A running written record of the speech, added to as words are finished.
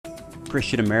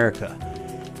Christian America,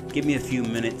 give me a few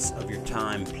minutes of your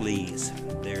time, please.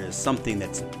 There's something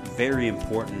that's very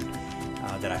important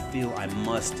that I feel I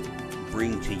must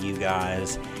bring to you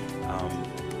guys.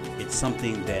 It's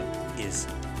something that is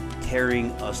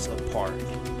tearing us apart.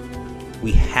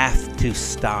 We have to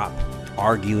stop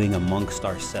arguing amongst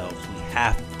ourselves. We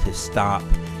have to stop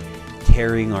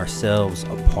tearing ourselves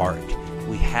apart.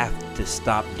 We have to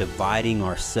stop dividing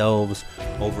ourselves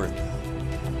over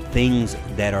things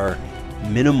that are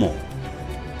minimal,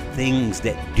 things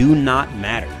that do not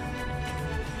matter.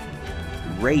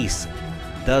 Race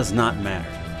does not matter.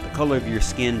 The color of your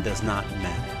skin does not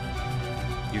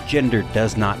matter. Your gender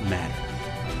does not matter.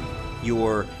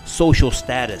 Your social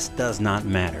status does not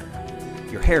matter.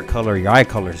 Your hair color, your eye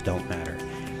colors don't matter.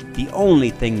 The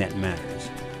only thing that matters,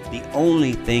 the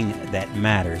only thing that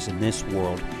matters in this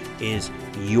world is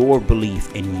your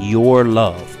belief in your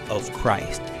love of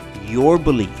Christ, your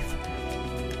belief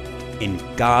in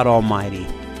God Almighty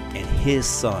and His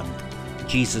Son,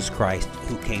 Jesus Christ,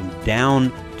 who came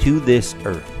down to this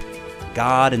earth,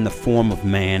 God in the form of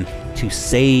man, to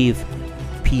save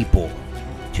people,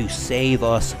 to save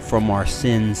us from our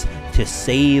sins, to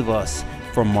save us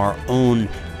from our own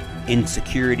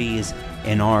insecurities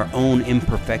and our own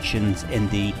imperfections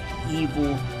and the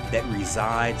evil that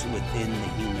resides within the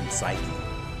human psyche.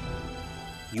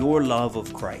 Your love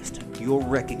of Christ, your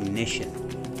recognition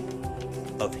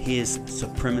of His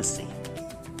supremacy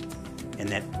and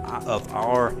that of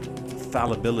our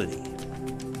fallibility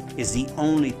is the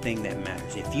only thing that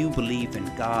matters. If you believe in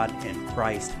God and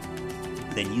Christ,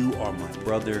 then you are my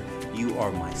brother, you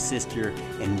are my sister,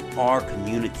 and our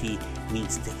community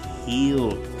needs to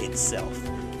heal itself.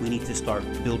 We need to start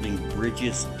building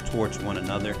bridges towards one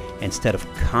another instead of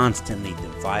constantly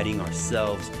dividing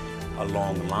ourselves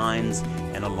along lines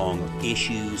and along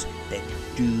issues that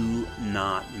do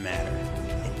not matter.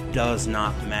 It does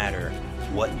not matter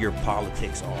what your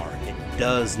politics are. It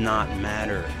does not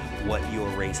matter what your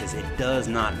race is. It does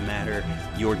not matter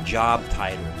your job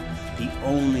title. The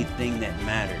only thing that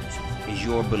matters is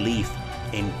your belief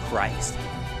in Christ.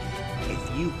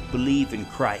 If you believe in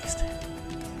Christ,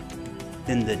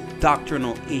 then the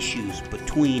doctrinal issues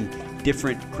between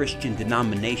different Christian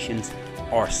denominations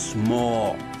are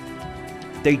small.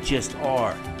 They just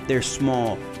are. They're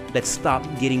small. Let's stop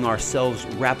getting ourselves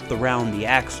wrapped around the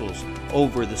axles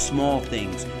over the small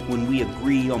things when we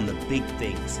agree on the big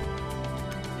things.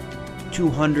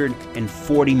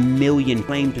 240 million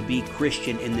claim to be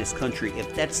Christian in this country.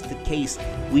 If that's the case,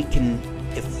 we can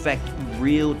effect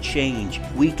real change.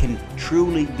 We can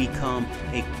truly become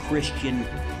a Christian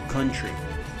country.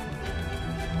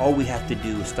 All we have to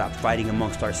do is stop fighting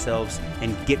amongst ourselves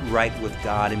and get right with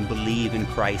God and believe in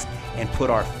Christ and put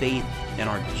our faith and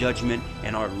our judgment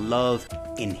and our love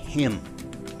in Him.